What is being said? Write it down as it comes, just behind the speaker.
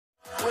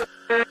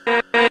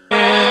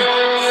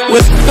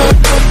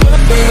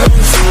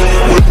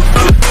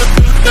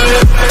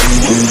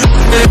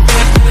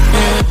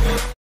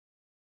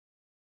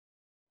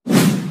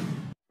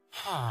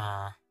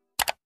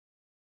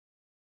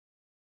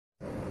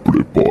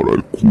Prepara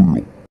el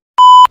culo.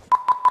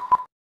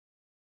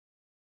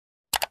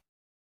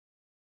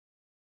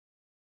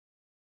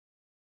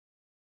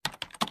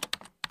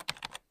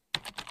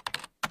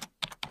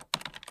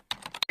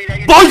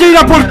 ¡Voy a ir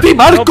a por ti,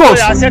 Marcos! ¡No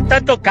puede hacer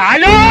tanto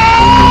calor!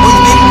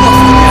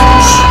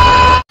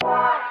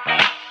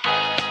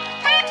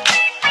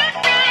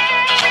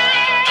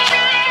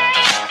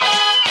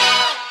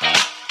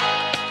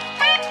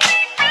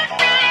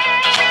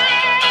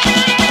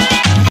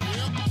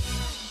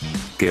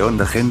 ¿Qué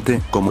onda,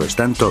 gente? ¿Cómo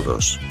están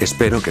todos?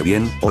 Espero que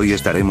bien. Hoy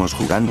estaremos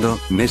jugando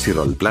Neshy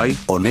Roleplay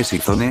o Neshy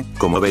Zone.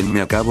 Como ven,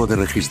 me acabo de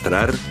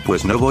registrar,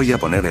 pues no voy a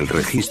poner el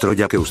registro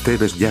ya que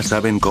ustedes ya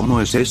saben cómo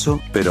es eso,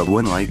 pero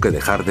bueno, hay que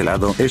dejar de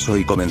lado eso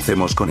y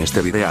comencemos con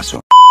este videazo.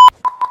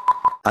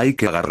 Hay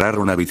que agarrar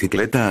una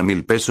bicicleta a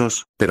 1000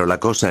 pesos, pero la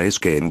cosa es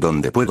que en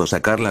donde puedo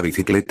sacar la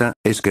bicicleta,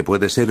 es que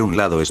puede ser un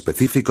lado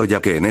específico ya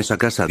que en esa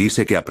casa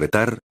dice que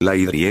apretar, la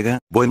Y,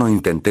 bueno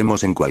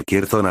intentemos en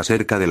cualquier zona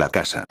cerca de la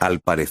casa. Al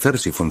parecer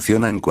sí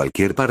funciona en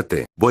cualquier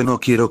parte, bueno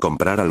quiero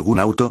comprar algún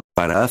auto,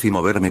 para así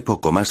moverme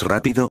poco más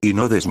rápido y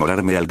no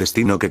desmorarme al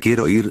destino que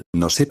quiero ir,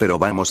 no sé pero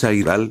vamos a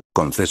ir al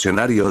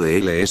concesionario de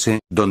LS,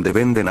 donde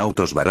venden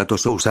autos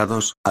baratos o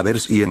usados, a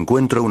ver si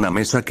encuentro una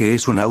mesa que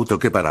es un auto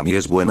que para mí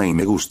es buena y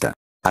me gusta.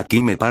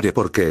 Aquí me paré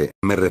porque,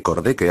 me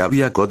recordé que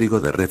había código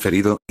de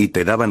referido, y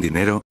te daban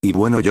dinero, y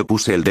bueno yo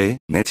puse el de,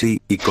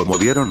 Neshy, y como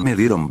vieron me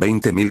dieron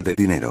 20.000 de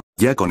dinero.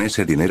 Ya con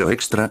ese dinero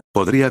extra,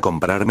 podría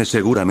comprarme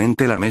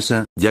seguramente la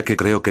mesa, ya que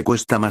creo que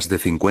cuesta más de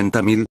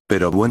 50.000,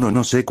 pero bueno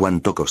no sé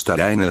cuánto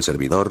costará en el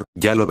servidor,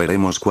 ya lo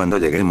veremos cuando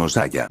lleguemos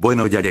allá.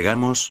 Bueno ya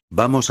llegamos,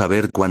 vamos a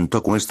ver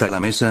cuánto cuesta la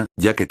mesa,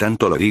 ya que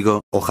tanto lo digo,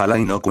 ojalá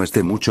y no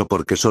cueste mucho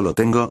porque solo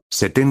tengo,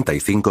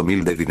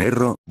 75.000 de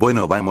dinero,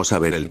 bueno vamos a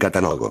ver el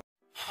catálogo.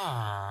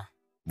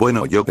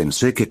 Bueno yo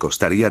pensé que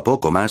costaría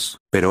poco más,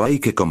 pero hay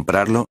que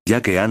comprarlo,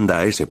 ya que anda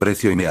a ese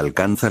precio y me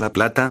alcanza la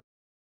plata.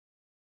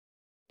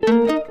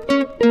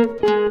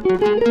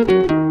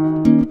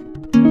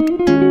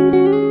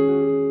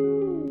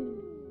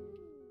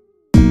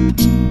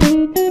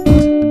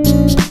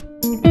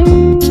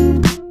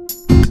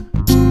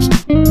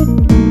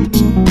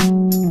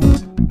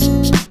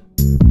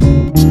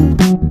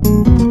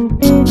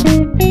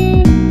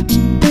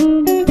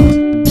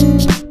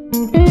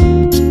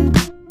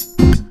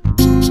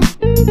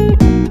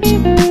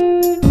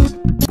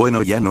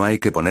 Bueno ya no hay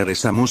que poner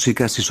esa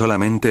música si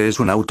solamente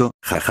es un auto,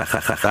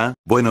 jajajajaja,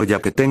 bueno ya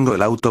que tengo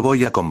el auto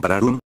voy a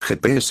comprar un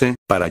GPS,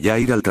 para ya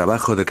ir al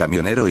trabajo de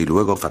camionero y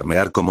luego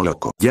farmear como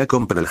loco. Ya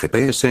compré el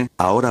GPS,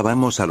 ahora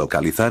vamos a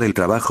localizar el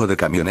trabajo de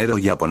camionero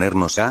y a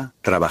ponernos a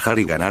trabajar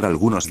y ganar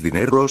algunos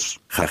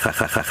dineros,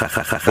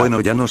 jajajajajaja.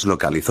 Bueno ya nos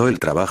localizó el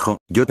trabajo,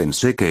 yo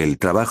pensé que el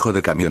trabajo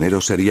de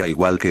camionero sería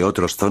igual que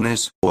otros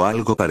zones, o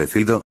algo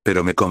parecido,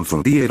 pero me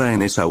confundí era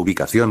en esa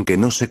ubicación que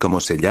no sé cómo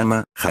se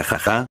llama,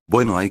 jajaja,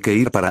 bueno hay que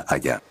ir para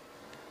allá.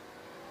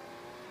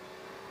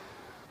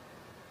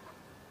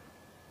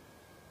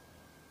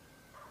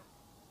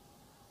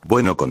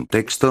 Bueno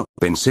contexto,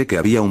 pensé que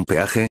había un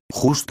peaje,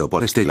 justo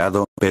por este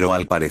lado, pero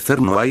al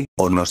parecer no hay,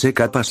 o no sé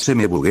capaz se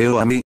me bugueó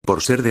a mí,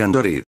 por ser de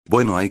Android,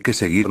 bueno hay que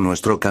seguir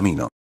nuestro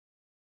camino.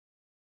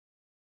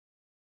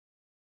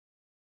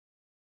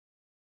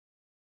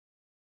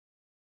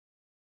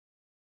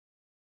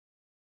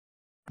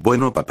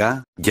 Bueno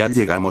papá, ya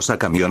llegamos a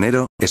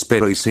camionero,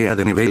 espero y sea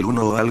de nivel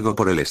 1 o algo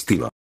por el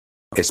estilo.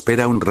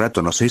 Espera un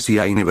rato no sé si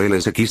hay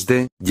niveles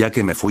XD, ya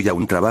que me fui a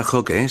un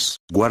trabajo que es,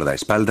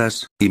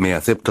 guardaespaldas, y me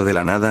acepto de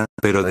la nada,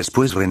 pero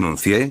después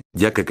renuncié,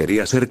 ya que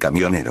quería ser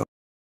camionero.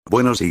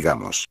 Bueno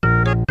sigamos.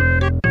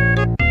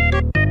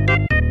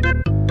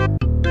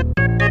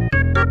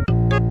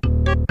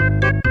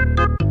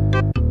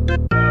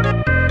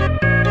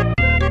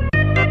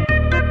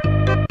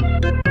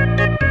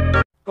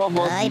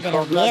 Ay,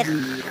 pero viejo.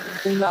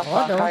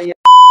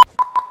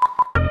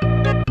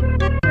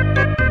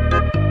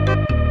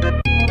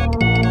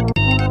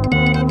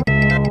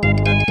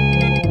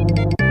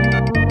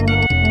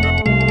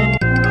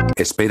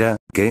 Espera,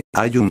 ¿qué?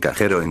 ¿Hay un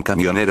cajero en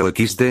camionero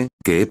XD?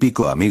 ¡Qué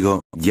épico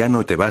amigo! ¿Ya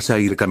no te vas a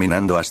ir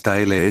caminando hasta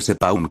LS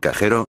pa' un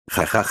cajero?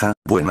 Jajaja,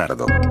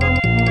 buenardo.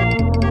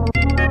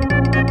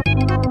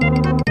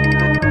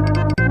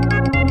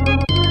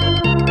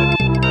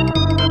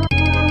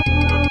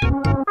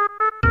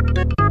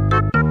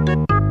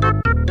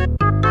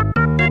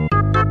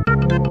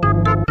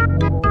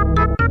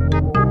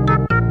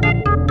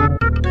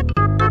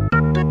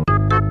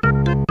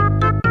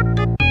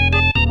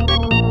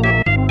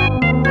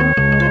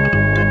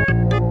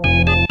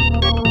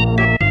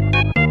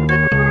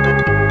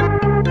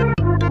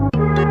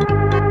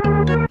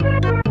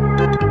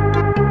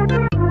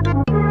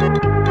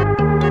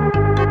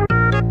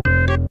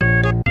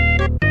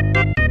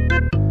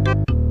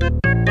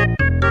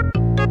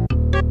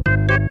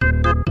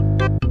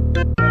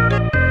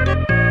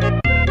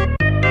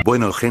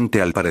 Bueno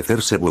gente, al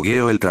parecer se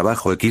bugueó el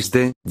trabajo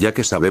XD, ya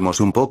que sabemos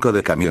un poco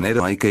de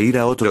camionero hay que ir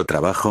a otro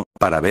trabajo,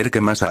 para ver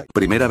qué más hay.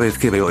 Primera vez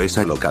que veo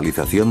esa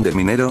localización de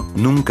minero,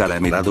 nunca la he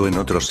mirado en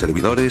otros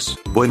servidores,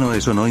 bueno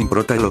eso no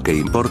importa, lo que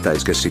importa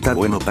es que si está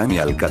bueno pa' mi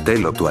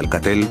Alcatel o tu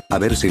Alcatel, a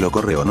ver si lo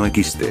corre o no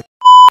XD.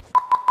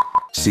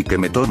 Sí que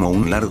me tomo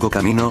un largo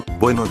camino,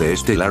 bueno de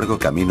este largo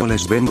camino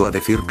les vengo a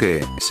decir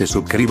que, se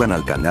suscriban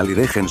al canal y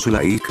dejen su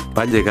like,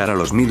 para llegar a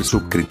los 1000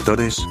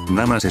 suscriptores,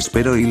 nada más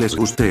espero y les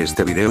guste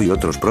este video y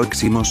otros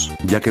próximos,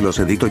 ya que los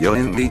edito yo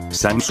en mi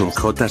Samsung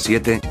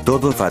J7,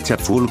 todo facha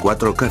full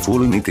 4K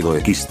full nítido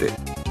XD.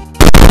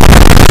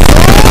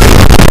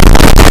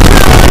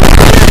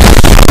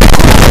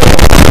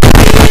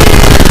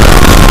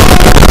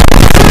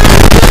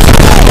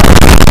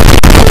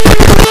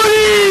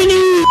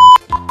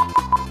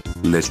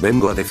 Les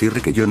vengo a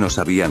decir que yo no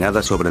sabía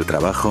nada sobre el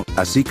trabajo,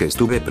 así que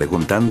estuve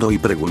preguntando,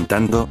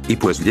 y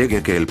pues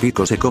llegué que el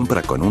pico se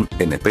compra con un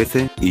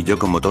NPC, y yo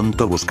como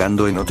tonto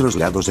buscando en otros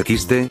lados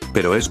XD,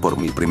 pero es por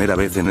mi primera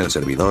vez en el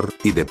servidor,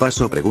 y de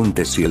paso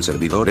pregunté si el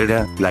servidor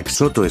era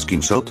Laxoto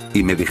Skinshot,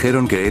 y me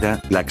dijeron que era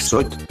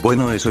Laxot,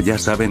 bueno eso ya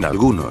saben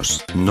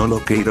algunos, no lo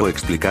quiero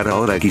explicar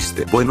ahora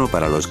XD. Bueno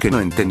para los que no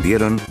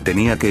entendieron,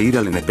 tenía que ir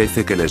al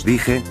NPC que les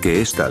dije,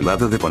 que está al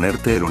lado de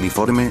ponerte el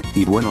uniforme,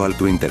 y bueno al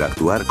tu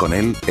interactuar con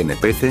él,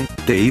 NPC,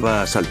 te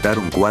iba a saltar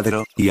un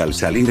cuadro, y al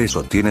salir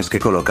eso tienes que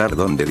colocar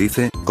donde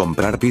dice,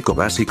 comprar pico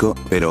básico,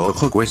 pero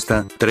ojo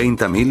cuesta,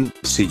 30.000,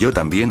 si yo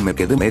también me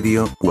quedé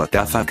medio, what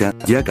the fuck,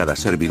 ya cada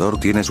servidor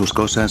tiene sus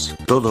cosas,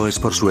 todo es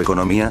por su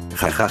economía,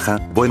 jajaja,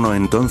 bueno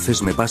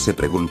entonces me pasé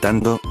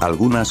preguntando,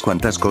 algunas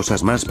cuantas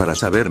cosas más para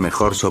saber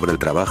mejor sobre el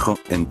trabajo,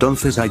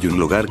 entonces hay un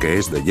lugar que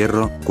es de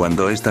hierro,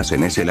 cuando estás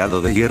en ese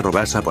lado de hierro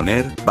vas a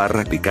poner,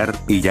 barra picar,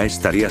 y ya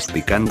estarías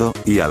picando,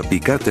 y al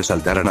picar te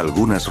saltarán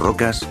algunas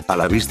rocas, a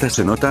la vista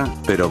se nota,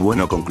 pero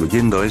bueno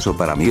concluyendo eso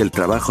para mí el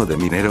trabajo de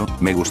minero,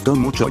 me gustó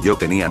mucho yo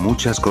tenía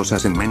muchas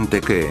cosas en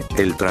mente que,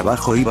 el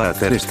trabajo iba a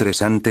ser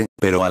estresante,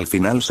 pero al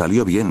final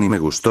salió bien y me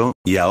gustó,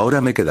 y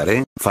ahora me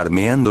quedaré,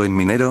 farmeando en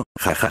minero,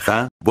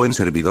 jajaja, buen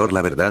servidor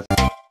la verdad.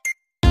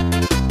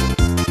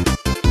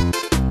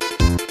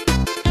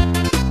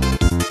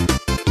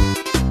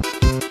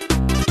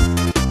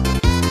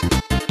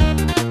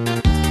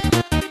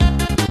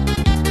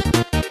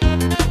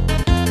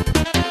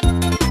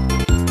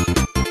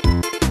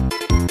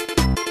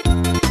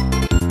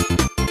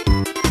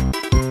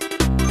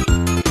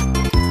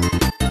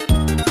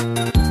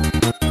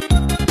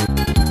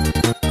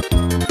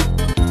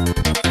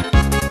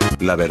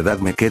 La verdad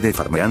me quedé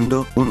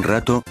farmeando un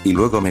rato, y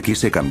luego me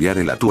quise cambiar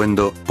el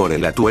atuendo, por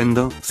el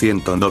atuendo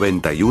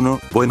 191,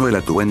 bueno el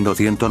atuendo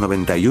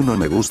 191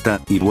 me gusta,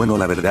 y bueno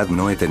la verdad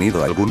no he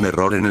tenido algún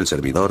error en el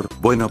servidor,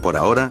 bueno por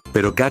ahora,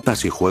 pero capaz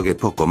si juegue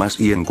poco más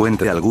y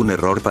encuentre algún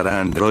error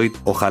para Android,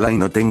 ojalá y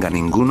no tenga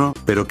ninguno,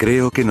 pero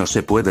creo que no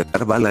se puede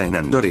dar bala en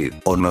Android,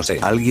 o no sé,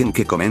 alguien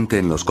que comente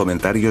en los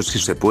comentarios si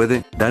se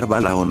puede dar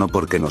bala o no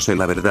porque no sé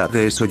la verdad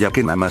de eso ya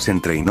que nada más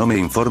entré y no me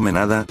informe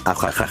nada,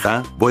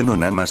 ajajaja, bueno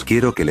nada más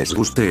quiero que les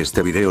guste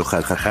este video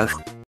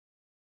jajaja.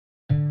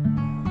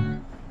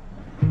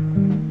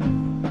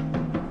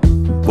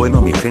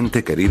 Bueno mi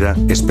gente querida,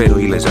 espero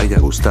y les haya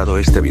gustado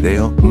este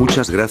video,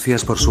 muchas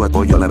gracias por su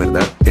apoyo la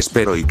verdad,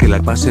 espero y que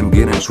la pasen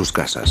bien en sus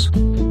casas.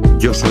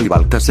 Yo soy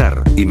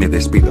BalTaZar, y me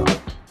despido.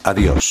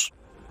 Adiós.